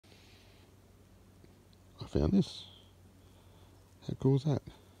found this. How cool is that?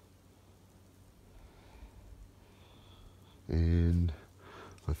 And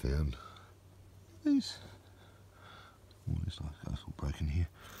I found these. Oh, it's like it's all broken here.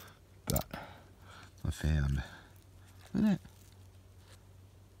 But I found, look at that.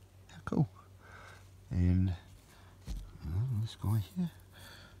 How cool. And this guy here.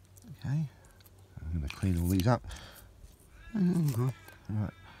 Okay. I'm going to clean all these up. Oh, God.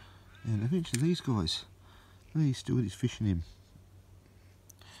 Alright. And eventually these guys, these still got his fish in him.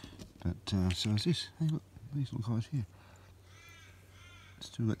 But so is this. Hey, look, these little guys here.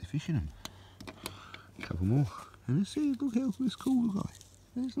 Still got the fish in them. A couple more. And let's see, look how this cool little guy.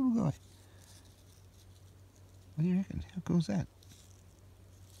 This little guy. What do you reckon? How cool is that?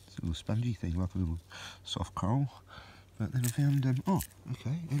 It's a little spongy thing, like a little soft coral. But then I found, oh,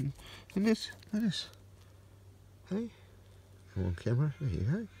 okay, and this, look at this. Hey, come on camera, there you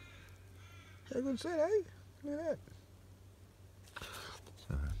go. How good's that, eh? Look at that.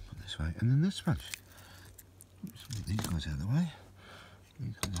 So, put this way, and then this sponge. Let's get these guys out of the way.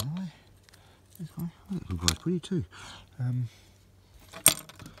 These guys out of the way. This guy, oh, that little guy's pretty too. And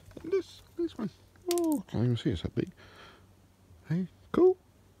this one. Oh, can't even see it's that big. Hey, cool.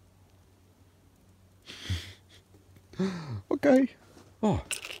 Okay. Oh,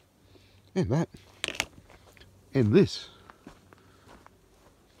 and that. And this.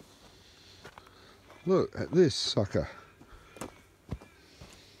 Look at this sucker.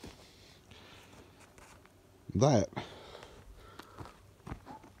 That.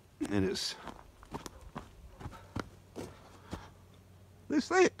 And it's this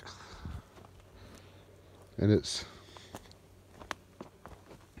thick. And it's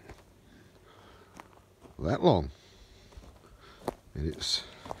that long. And it's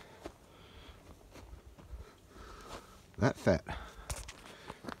that fat.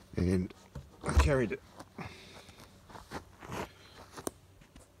 And I carried it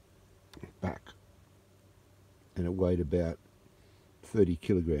back. And it weighed about 30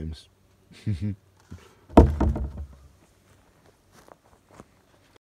 kilograms.